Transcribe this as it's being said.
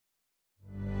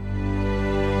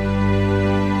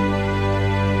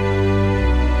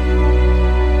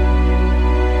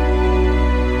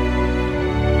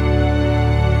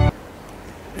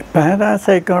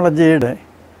പാരാസൈക്കോളജിയുടെ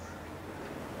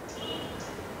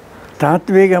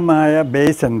താത്വികമായ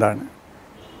base എന്താണ്?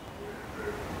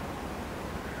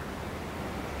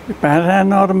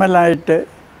 പാരാനോർമലായിട്ട്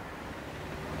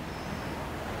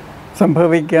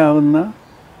സംഭവിക്കാവുന്ന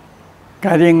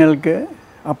കാര്യങ്ങൾക്ക്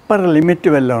അപ്പർ ലിമിറ്റ്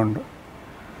വല്ലതും ഉണ്ട്?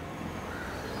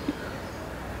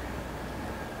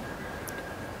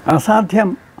 അസാധ്യം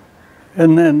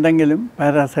എന്ന് എന്തെങ്കിലും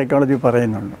പാരാസൈക്കോളജി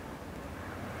പറയുന്നുണ്ട്?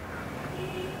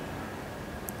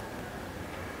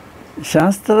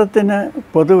 ശാസ്ത്രത്തിന്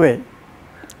പൊതുവെ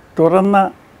തുറന്ന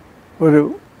ഒരു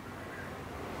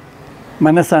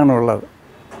മനസ്സാണുള്ളത്.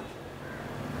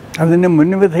 അതിന്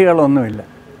മുൻവിധികളൊന്നുമില്ല.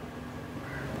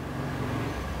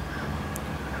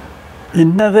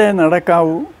 ഇന്നതേ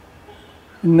നടക്കാവൂ,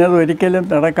 ഇന്നതൊരിക്കലും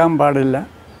നടക്കാൻ പാടില്ല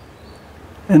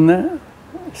എന്ന്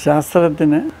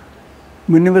ശാസ്ത്രത്തിന്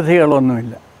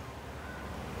മുൻവിധികളൊന്നുമില്ല.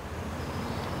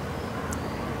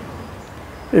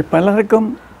 പലർക്കും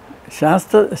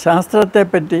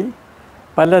ശാസ്ത്രത്തെപ്പറ്റി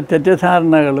പല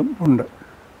തെറ്റിദ്ധാരണകളും ഉണ്ട്.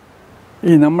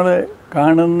 ഈ നമ്മൾ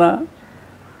കാണുന്ന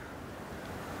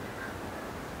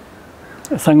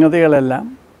സംഗതികളെല്ലാം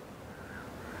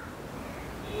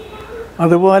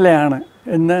അതുപോലെയാണ്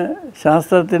എന്ന്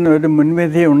ശാസ്ത്രത്തിന് ഒരു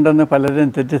മുൻവിധി ഉണ്ടെന്ന്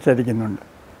പലരും തെറ്റിദ്ധരിക്കുന്നുണ്ട്.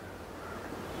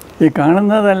 ഈ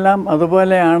കാണുന്നതെല്ലാം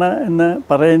അതുപോലെയാണ് എന്ന്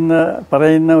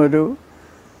പറയുന്ന ഒരു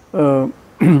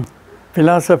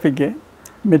ഫിലോസഫിക്ക്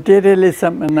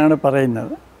മെറ്റീരിയലിസം എന്നാണ്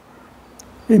പറയുന്നത്.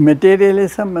 ഈ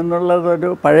മെറ്റീരിയലിസം എന്നുള്ളതൊരു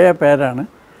പഴയ പേരാണ്.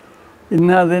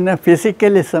 ഇന്ന് അതിന്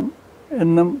ഫിസിക്കലിസം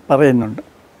എന്നും പറയുന്നുണ്ട്.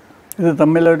 ഇത്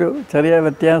തമ്മിലൊരു ചെറിയ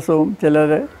വ്യത്യാസവും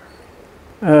ചിലർ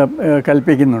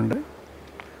കൽപ്പിക്കുന്നുണ്ട്.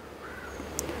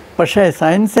 പക്ഷേ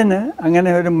സയൻസിന് അങ്ങനെ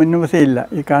ഒരു മുൻവിധിയില്ല.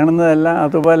 ഈ കാണുന്നതെല്ലാം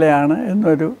അതുപോലെയാണ്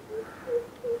എന്നൊരു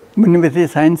മുൻവിധി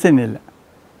സയൻസിനില്ല.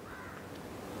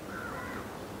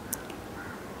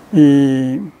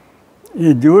 ഈ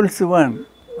joules വേൺ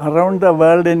around the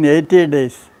world in 80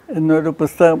 days എന്നൊരു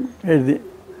പുസ്തകം എഴുതി,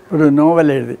 ഒരു നോവൽ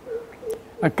എഴുതി.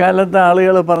 അക്കാലത്തെ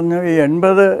ആളുകൾ പറഞ്ഞു ഈ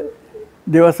 80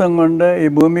 ദിവസം കൊണ്ട് ഈ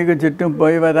ഭൂമിക്ക് ചുറ്റും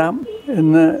പോയി വരാം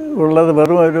എന്ന് ഉള്ളത്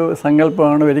വെറും ഒരു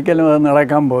സങ്കല്പമാണ്, ഒരിക്കലും അത്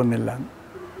നടക്കാൻ പോകുന്നില്ല.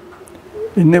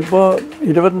 ഇന്നിപ്പോൾ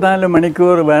 24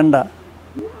 മണിക്കൂർ വേണ്ട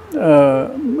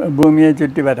ഭൂമിയെ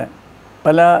ചുറ്റി വരാൻ.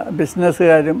 പല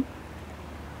ബിസിനസ്സുകാരും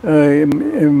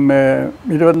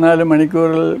 24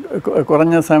 മണിക്കൂറിൽ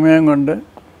കുറഞ്ഞ സമയം കൊണ്ട്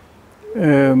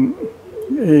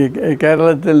ഈ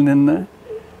കേരളത്തിൽ നിന്ന്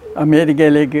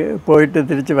അമേരിക്കയിലേക്ക് പോയിട്ട്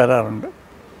തിരിച്ച് വരാറുണ്ട്.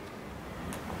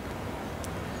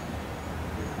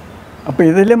 അപ്പോൾ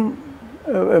ഇതിലും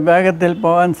വേഗത്തിൽ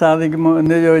പോകാൻ സാധിക്കുമോ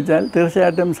എന്ന് ചോദിച്ചാൽ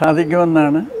തീർച്ചയായിട്ടും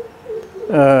സാധിക്കുമെന്നാണ്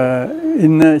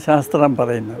ഇന്ന് ശാസ്ത്രം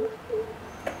പറയുന്നത്.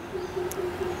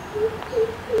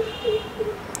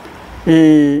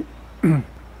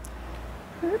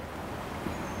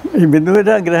 ഈ വിദൂര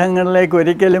ഗ്രഹങ്ങളിലേക്ക്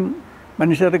ഒരിക്കലും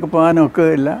മനുഷ്യർക്ക്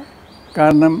പോകാനൊക്കില്ല.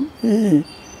 കാരണം ഈ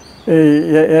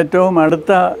ഏറ്റവും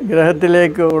അടുത്ത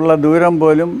ഗ്രഹത്തിലേക്ക് ഉള്ള ദൂരം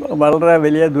പോലും വളരെ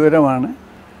വലിയ ദൂരമാണ്.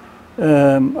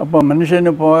 അപ്പോൾ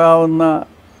മനുഷ്യന് പോകാവുന്ന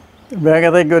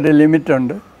വേഗതയ്ക്കൊരു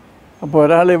ലിമിറ്റുണ്ട്. അപ്പോൾ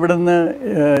ഒരാൾ ഇവിടുന്ന്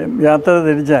യാത്ര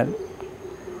തിരിച്ചാൽ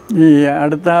ഈ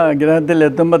അടുത്ത ഗ്രഹത്തിൽ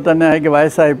എത്തുമ്പോൾ തന്നെ അയാൾക്ക്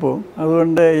വയസ്സായി പോകും.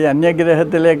 അതുകൊണ്ട് ഈ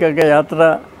അന്യഗ്രഹത്തിലേക്കൊക്കെ യാത്ര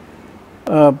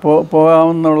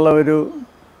പോകാമെന്നുള്ള ഒരു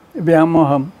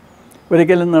വ്യാമോഹം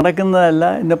ഒരിക്കലും നടക്കുന്നതല്ല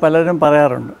എന്ന് പലരും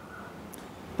പറയാറുണ്ട്.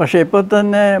 പക്ഷേ ഇപ്പോൾ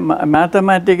തന്നെ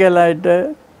മാത്തമാറ്റിക്കലായിട്ട്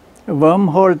വേം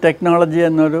ഹോൾ ടെക്നോളജി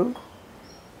എന്നൊരു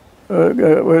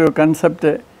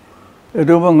കൺസെപ്റ്റ്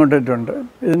രൂപം കൊണ്ടിട്ടുണ്ട്.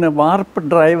 ഇതിന് വാർപ്പ്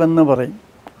ഡ്രൈവ് എന്ന് പറയും.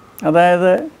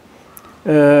 അതായത്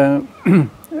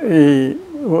ഈ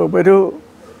ഒരു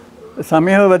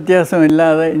സമയ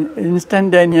വ്യത്യാസമില്ലാതെ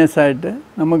ഇൻസ്റ്റൻറ്റേനിയസ് ആയിട്ട്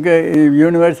നമുക്ക് ഈ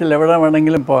യൂണിവേഴ്സിൽ എവിടെ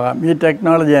വേണമെങ്കിലും പോകാം ഈ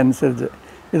ടെക്നോളജി അനുസരിച്ച്.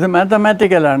 ഇത്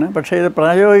മാത്തമാറ്റിക്കലാണ്, പക്ഷേ ഇത്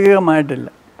പ്രായോഗികമായിട്ടില്ല.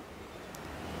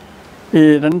 ഈ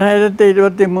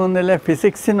 2023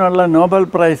 ഫിസിക്സിനുള്ള നോബൽ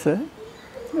പ്രൈസ്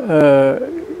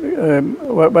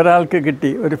ഒരാൾക്ക്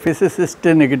കിട്ടി, ഒരു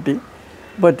ഫിസിസിസ്റ്റിന് കിട്ടി.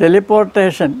 അപ്പോൾ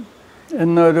ടെലിപ്പോർട്ടേഷൻ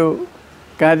എന്നൊരു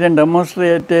കാര്യം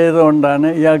ഡെമോൺസ്ട്രേറ്റ് ചെയ്തുകൊണ്ടാണ്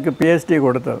ഇയാൾക്ക് Ph.D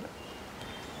കൊടുത്തത്.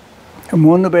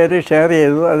 3 പേര് ഷെയർ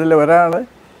ചെയ്തു. അതിൽ ഒരാൾ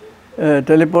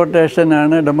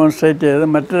ടെലിപ്പോർട്ടേഷനാണ് ഡെമോൺസ്ട്രേറ്റ് ചെയ്തത്.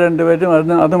 മറ്റു 2 പേരും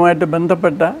അതുമായിട്ട്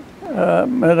ബന്ധപ്പെട്ട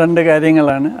 2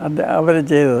 കാര്യങ്ങളാണ് അവർ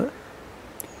ചെയ്തത്.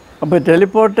 അപ്പോൾ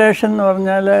ടെലിപ്പോർട്ടേഷൻ എന്ന്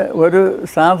പറഞ്ഞാൽ ഒരു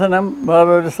സാധനം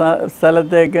വേറൊരു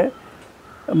സ്ഥലത്തേക്ക്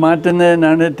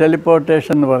മാറ്റുന്നതിനാണ്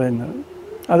ടെലിപ്പോർട്ടേഷൻ എന്ന് പറയുന്നത്.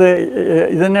 അത്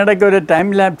ഇതിനിടയ്ക്ക് ഒരു ടൈം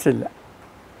ലാപ്സ് ഇല്ല.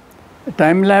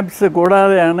 ടൈം ലാപ്സ്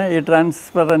കൂടാതെയാണ് ഈ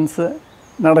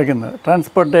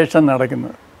ട്രാൻസ്പോർട്ടേഷൻ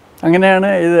നടക്കുന്നത്. അങ്ങനെയാണ്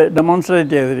ഇത്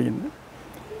ഡെമോൺസ്ട്രേറ്റ് ചെയ്തിരിക്കുന്നത്.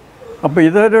 അപ്പോൾ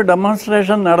ഇതൊരു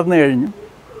ഡെമോൺസ്ട്രേഷൻ നടന്നു കഴിഞ്ഞു.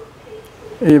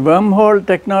 ഈ വേം ഹോൾ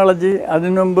ടെക്നോളജി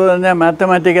അതിനു മുമ്പ് തന്നെ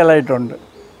മാത്തമാറ്റിക്കലായിട്ടുണ്ട്.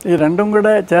 ഈ രണ്ടും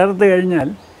കൂടെ ചേർത്ത് കഴിഞ്ഞാൽ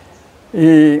ഈ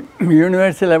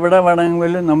യൂണിവേഴ്സിൽ എവിടെ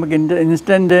വേണമെങ്കിലും നമുക്ക്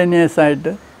ഇൻസ്റ്റൻറ്റേനിയസ്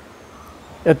ആയിട്ട്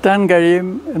എത്താൻ കഴിയും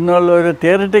എന്നുള്ള ഒരു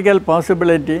തിയറിറ്റിക്കൽ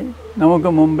പോസിബിലിറ്റി നമുക്ക്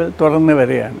മുമ്പിൽ തുറന്നു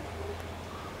വരികയാണ്.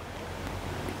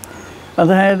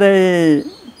 അതായത്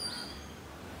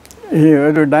ഈ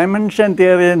ഒരു ഡയമെൻഷൻ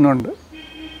തിയറി എന്നുണ്ട്.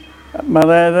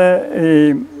 അതായത്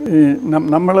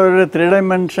നമ്മളൊരു 3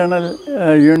 ഡൈമെൻഷണൽ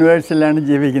യൂണിവേഴ്സിലാണ്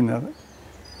ജീവിക്കുന്നത്.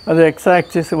 അത് X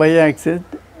axis, Y axis,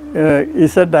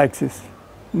 Z axis,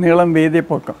 നീളം, വീതി,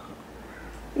 പൊക്കം.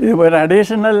 ഇത് ഒരു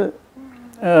അഡീഷണൽ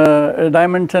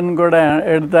ഡയമെൻഷൻ കൂടെ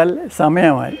എടുത്താൽ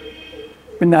സമയമായി.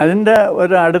 പിന്നെ അതിൻ്റെ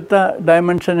ഒരു അടുത്ത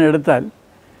ഡയമെൻഷൻ എടുത്താൽ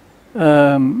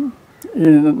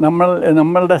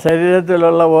നമ്മളുടെ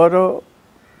ശരീരത്തിലുള്ള ഓരോ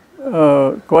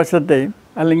കോശത്തെയും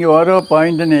അല്ലെങ്കിൽ ഓരോ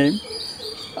പോയിൻറ്റിനെയും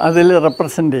അതിൽ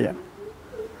റെപ്രസെൻ്റ് ചെയ്യാം.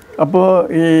 അപ്പോൾ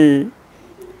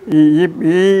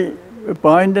ഈ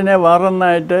പോയിൻറ്റിനെ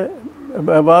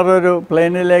വേറൊരു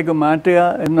പ്ലെയിനിലേക്ക് മാറ്റുക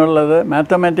എന്നുള്ളത്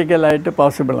മാത്തമാറ്റിക്കലായിട്ട്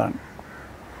പോസിബിളാണ്.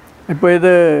 ഇപ്പോൾ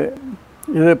ഇത്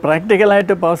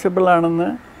പ്രാക്ടിക്കലായിട്ട് പോസിബിളാണെന്ന്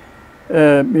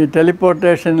ഈ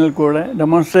ടെലിപ്പോർട്ടേഷനിൽ കൂടെ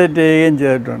ഡെമോൺസ്ട്രേറ്റ് ചെയ്യുകയും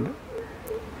ചെയ്തിട്ടുണ്ട്.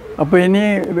 അപ്പോൾ ഇനി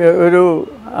ഒരു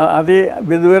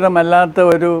അതിവിദൂരമല്ലാത്ത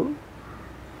ഒരു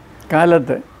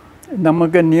കാലത്ത്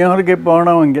നമുക്ക് ന്യൂയോർക്കിൽ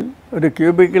പോകണമെങ്കിൽ ഒരു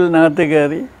ക്യൂബിക്കിളിനകത്ത്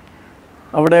കയറി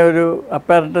അവിടെ ഒരു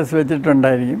അപ്പാരറ്റസ്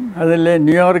വെച്ചിട്ടുണ്ടായിരിക്കും. അതിൽ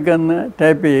ന്യൂയോർക്ക് എന്ന്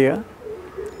ടൈപ്പ് ചെയ്യുക.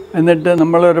 എന്നിട്ട്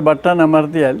നമ്മളൊരു ബട്ടൺ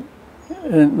അമർത്തിയാൽ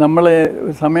നമ്മൾ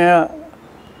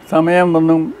സമയം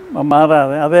ഒന്നും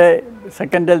മാറാതെ അതേ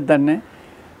സെക്കൻഡിൽ തന്നെ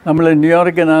നമ്മൾ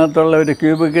ന്യൂയോർക്കിനകത്തുള്ള ഒരു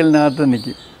ക്യൂബിക്കിളിനകത്ത്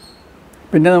നിൽക്കും.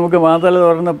 പിന്നെ നമുക്ക് വാതിൽ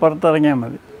തുറന്ന് പുറത്തിറങ്ങിയാൽ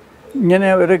മതി. ഇങ്ങനെ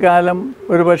ഒരു കാലം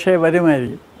ഒരു പക്ഷേ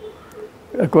വരുമായിരിക്കും.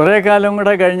 കുറേ കാലം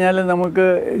കൂടെ കഴിഞ്ഞാൽ നമുക്ക്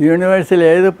യൂണിവേഴ്സിൽ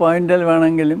ഏത് പോയിൻ്റിൽ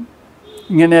വേണമെങ്കിലും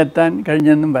ഇങ്ങനെ എത്താൻ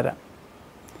കഴിഞ്ഞെന്നും വരാം.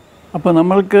 അപ്പോൾ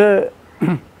നമ്മൾക്ക്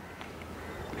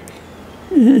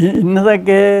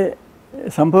ഇന്നതൊക്കെ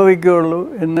സംഭവിക്കുകയുള്ളൂ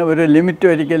എന്ന് ഒരു ലിമിറ്റ്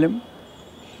ഒരിക്കലും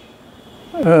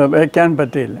വയ്ക്കാൻ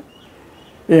പറ്റില്ല.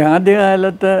 ഈ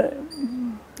ആദ്യകാലത്ത്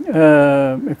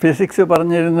ഫിസിക്സ്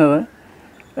പറഞ്ഞിരുന്നത്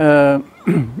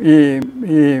ഈ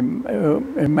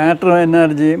മാറ്ററും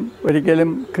എനർജിയും ഒരിക്കലും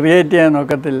ക്രിയേറ്റ് ചെയ്യാൻ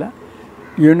ഒക്കത്തില്ല.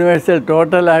 യൂണിവേഴ്സിൽ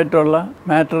ടോട്ടലായിട്ടുള്ള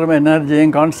മാറ്ററും എനർജിയും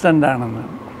കോൺസ്റ്റൻ്റ്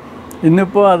ആണെന്നാണ്.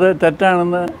 ഇന്നിപ്പോൾ അത്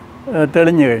തെറ്റാണെന്ന്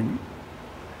തെളിഞ്ഞു കഴിഞ്ഞു.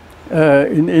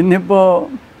 ഇന്നിപ്പോൾ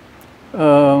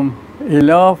ഈ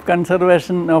law of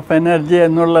conservation of energy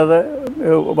എന്നുള്ളത്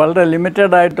വളരെ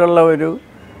ലിമിറ്റഡ് ആയിട്ടുള്ള ഒരു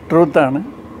ട്രൂത്താണ്.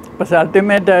 പക്ഷെ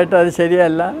അൾട്ടിമേറ്റായിട്ട് അത്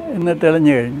ശരിയല്ല എന്ന്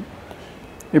തെളിഞ്ഞു കഴിഞ്ഞു.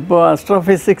 ഇപ്പോൾ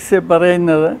ആസ്ട്രോഫിസിക്സ്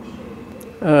പറയുന്നത്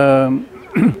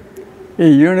ഈ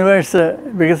യൂണിവേഴ്സ്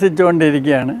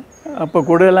വികസിച്ചുകൊണ്ടിരിക്കുകയാണ്. അപ്പോൾ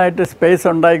കൂടുതലായിട്ട് സ്പേസ്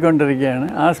ഉണ്ടായിക്കൊണ്ടിരിക്കുകയാണ്.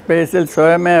 ആ സ്പേസിൽ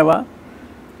സ്വയമേവ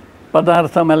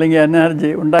പദാർത്ഥം അല്ലെങ്കിൽ എനർജി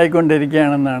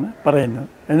ഉണ്ടായിക്കൊണ്ടിരിക്കുകയാണെന്നാണ് പറയുന്നത്.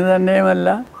 എന്ന് തന്നെയുമല്ല,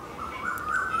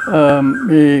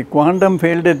 ഈ ക്വാണ്ടം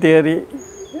ഫീൽഡ് തിയറി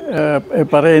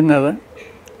പറയുന്നത്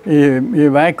ഈ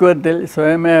വാക്വത്തിൽ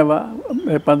സ്വയമേവ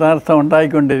പദാർത്ഥം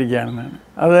ഉണ്ടായിക്കൊണ്ടിരിക്കുകയാണെന്നാണ്.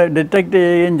 അത് ഡിറ്റക്റ്റ്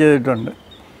ചെയ്യുകയും ചെയ്തിട്ടുണ്ട്.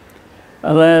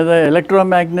 അതായത് ഇലക്ട്രോ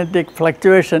മാഗ്നറ്റിക്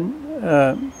ഫ്ലക്ച്വേഷൻ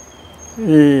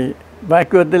ഈ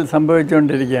വാക്വത്തിൽ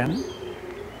സംഭവിച്ചുകൊണ്ടിരിക്കുകയാണ്.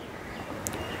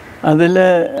 അതിൽ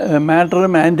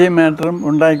മാറ്ററും ആൻറ്റി മാറ്ററും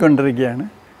ഉണ്ടായിക്കൊണ്ടിരിക്കുകയാണ്.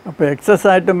 അപ്പോൾ എക്സസ്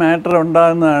ആയിട്ട് മാറ്റർ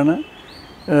ഉണ്ടാകുന്നതാണ്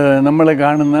നമ്മൾ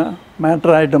കാണുന്ന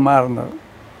മാറ്ററായിട്ട് മാറുന്നത്.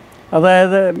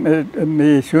 അതായത്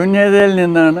ഈ ശൂന്യതയിൽ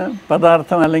നിന്നാണ്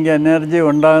പദാർത്ഥം അല്ലെങ്കിൽ എനർജി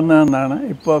ഉണ്ടാകുന്നതെന്നാണ്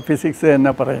ഇപ്പോൾ ഫിസിക്സ്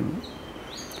തന്നെ പറയുന്നത്.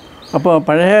 അപ്പോൾ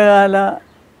പഴയകാല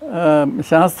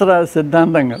ശാസ്ത്ര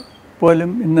സിദ്ധാന്തങ്ങൾ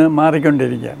പോലും ഇന്ന്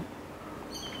മാറിക്കൊണ്ടിരിക്കുകയാണ്.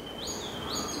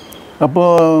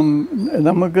 അപ്പോൾ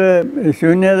നമുക്ക്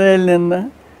ശൂന്യതയിൽ നിന്ന്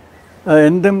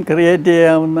എന്തും ക്രിയേറ്റ്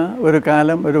ചെയ്യാവുന്ന ഒരു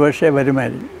കാലം ഒരു പക്ഷേ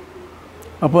വരുമായിരിക്കും.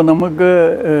 അപ്പോൾ നമുക്ക്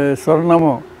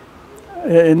സ്വർണമോ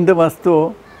എന്ത് വസ്തുവോ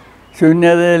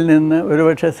ശൂന്യതയിൽ നിന്ന്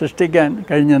ഒരുപക്ഷെ സൃഷ്ടിക്കാൻ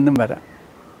കഴിഞ്ഞെന്നും വരാം.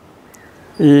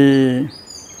 ഈ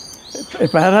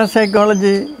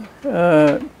പാരാസൈക്കോളജി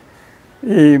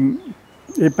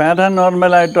ഈ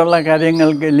പാരാനോർമലായിട്ടുള്ള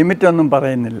കാര്യങ്ങൾക്ക് ലിമിറ്റൊന്നും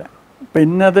പറയുന്നില്ല. ഇപ്പം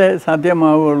ഇന്നതേ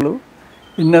സാധ്യമാവുകയുള്ളൂ,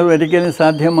 ഇന്നത് ഒരിക്കലും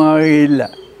സാധ്യമാവുകയില്ല,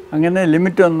 അങ്ങനെ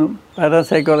ലിമിറ്റൊന്നും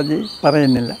പാരാസൈക്കോളജി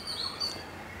പറയുന്നില്ല.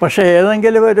 പക്ഷേ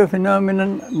ഏതെങ്കിലും ഒരു ഫിനോമിനൻ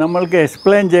നമ്മൾക്ക്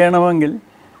എക്സ്പ്ലെയിൻ ചെയ്യണമെങ്കിൽ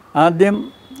ആദ്യം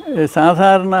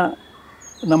സാധാരണ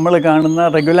നമ്മൾ കാണുന്ന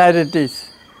റെഗുലാരിറ്റീസ്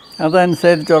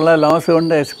അതനുസരിച്ചുള്ള ലോസ്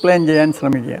കൊണ്ട് എക്സ്പ്ലെയിൻ ചെയ്യാൻ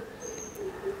ശ്രമിക്കുക.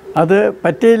 അത്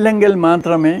പറ്റിയില്ലെങ്കിൽ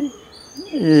മാത്രമേ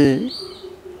ഈ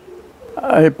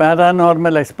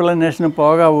പാരാനോർമൽ എക്സ്പ്ലനേഷന്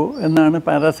പോകാവൂ എന്നാണ്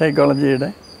പാരാസൈക്കോളജിയുടെ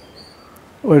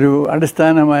ഒരു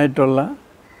അടിസ്ഥാനമായിട്ടുള്ള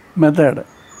മെത്തേഡ്.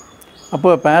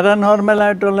 അപ്പോൾ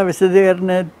പാരാനോർമലായിട്ടുള്ള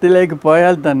വിശദീകരണത്തിലേക്ക്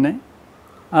പോയാൽ തന്നെ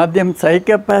ആദ്യം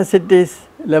സൈക്കപ്പാസിറ്റീസ്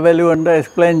ലെവൽ കൊണ്ട്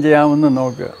എക്സ്പ്ലെയിൻ ചെയ്യാമെന്ന്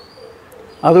നോക്കുക.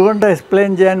 അതുകൊണ്ട്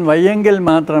എക്സ്പ്ലെയിൻ ചെയ്യാൻ വയ്യെങ്കിൽ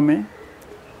മാത്രമേ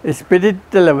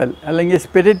സ്പിരിറ്റ് ലെവൽ അല്ലെങ്കിൽ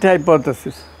സ്പിരിറ്റ്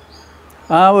ഹൈപ്പോത്തസിസ്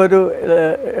ആ ഒരു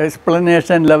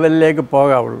എക്സ്പ്ലനേഷൻ ലെവലിലേക്ക്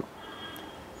പോകാവുള്ളൂ.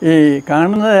 ഈ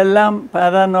കാണുന്നതെല്ലാം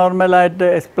പാരാനോർമലായിട്ട്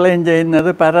എക്സ്പ്ലെയിൻ ചെയ്യുന്നത്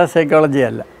പാരാസൈക്കോളജി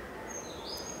അല്ല.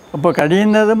 അപ്പോൾ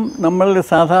കഴിയുന്നതും നമ്മൾ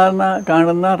സാധാരണ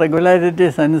കാണുന്ന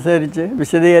റെഗുലാരിറ്റീസ് അനുസരിച്ച്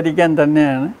വിശദീകരിക്കാൻ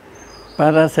തന്നെയാണ്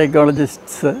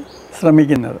പാരാസൈക്കോളജിസ്റ്റ്സ്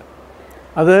ശ്രമിക്കുന്നത്.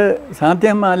 അത്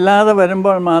സാധ്യമല്ലാതെ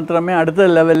വരുമ്പോൾ മാത്രമേ അടുത്ത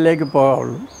ലെവലിലേക്ക്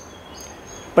പോകാവുള്ളൂ.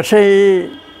 പക്ഷേ ഈ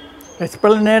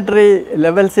എക്സ്പ്ലനേറ്ററി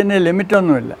ലെവൽസിന്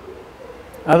ലിമിറ്റൊന്നുമില്ല.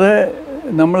 അത്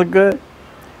നമ്മൾക്ക്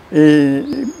ഈ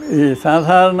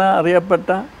സാധാരണ അറിയപ്പെട്ട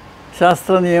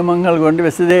ശാസ്ത്ര നിയമങ്ങൾ കൊണ്ട്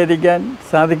വിശദീകരിക്കാൻ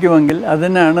സാധിക്കുമെങ്കിൽ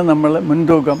അതിനാണ് നമ്മൾ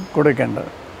മുൻതൂക്കം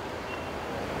കൊടുക്കേണ്ടത്.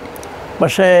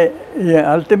 പക്ഷേ ഈ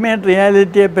അൾട്ടിമേറ്റ്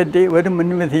റിയാലിറ്റിയെപ്പറ്റി ഒരു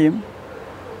മുൻവിധിയും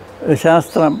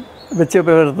ശാസ്ത്രം വെച്ച്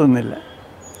പുലർത്തുന്നില്ല.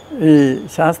 ഈ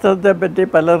ശാസ്ത്രത്തെപ്പറ്റി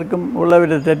പലർക്കും ഉള്ള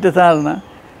ഒരു തെറ്റിദ്ധാരണ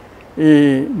ഈ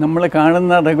നമ്മൾ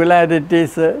കാണുന്ന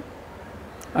റെഗുലാരിറ്റീസ്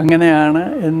അങ്ങനെയാണ്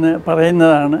എന്ന്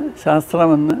പറയുന്നതാണ്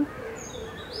ശാസ്ത്രമെന്ന്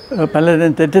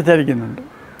പലരും തെറ്റിദ്ധരിക്കുന്നുണ്ട്.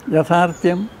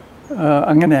 യാഥാർത്ഥ്യം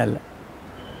അങ്ങനെയല്ല.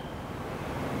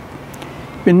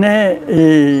 പിന്നെ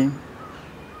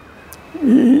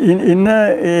ഇന്ന്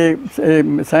ഈ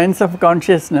സയൻസ് ഓഫ്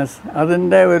കോൺഷ്യസ്നെസ്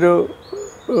അതിൻ്റെ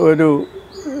ഒരു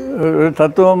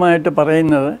തത്വമായിട്ട്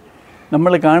പറയുന്നത്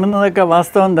നമ്മൾ കാണുന്നതൊക്കെ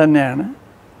വാസ്തവം തന്നെയാണ്.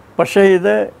 പക്ഷേ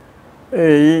ഇത്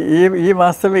ഈ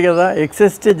വാസ്തവികത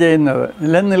എക്സിസ്റ്റ് ചെയ്യുന്നത്,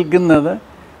 നിലനിൽക്കുന്നത്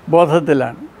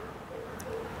ബോധത്തിലാണ്.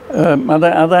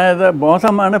 അതായത്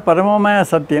ബോധമാണ് പരമമായ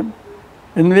സത്യം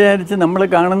എന്ന് വിചാരിച്ച് നമ്മൾ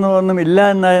കാണുന്നതൊന്നും ഇല്ല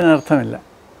എന്നതിനർത്ഥമില്ല.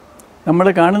 നമ്മൾ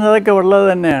കാണുന്നതൊക്കെ ഉള്ളത്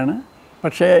തന്നെയാണ്,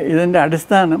 പക്ഷേ ഇതിൻ്റെ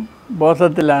അടിസ്ഥാനം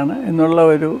ബോധത്തിലാണ് എന്നുള്ള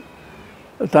ഒരു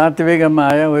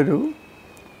താത്വികമായ ഒരു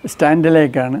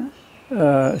സ്റ്റാൻഡിലേക്കാണ്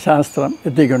ശാസ്ത്രം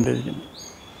എത്തിക്കൊണ്ടിരിക്കുന്നത്.